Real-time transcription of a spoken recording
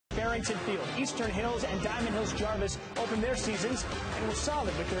Farrington Field. Eastern Hills and Diamond Hills Jarvis opened their seasons and were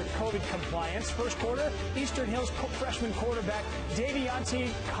solid with their COVID compliance. First quarter, Eastern Hills freshman quarterback Davionte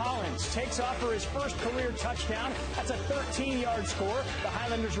takes off for his first career touchdown. That's a 13-yard score. The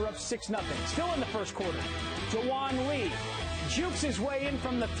Highlanders are up 6-0. Still in the first quarter, DeJuan Lee jukes his way in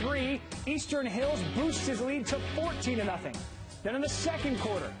from the 3. Eastern Hills boosts his lead to 14-0. Then in the second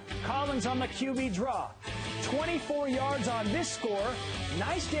quarter, Collins on the QB draw. 24 yards on this score.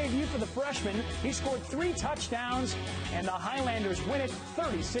 Nice debut for the freshman. He scored 3 touchdowns, and the Highlanders win it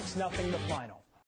 36-0 the final.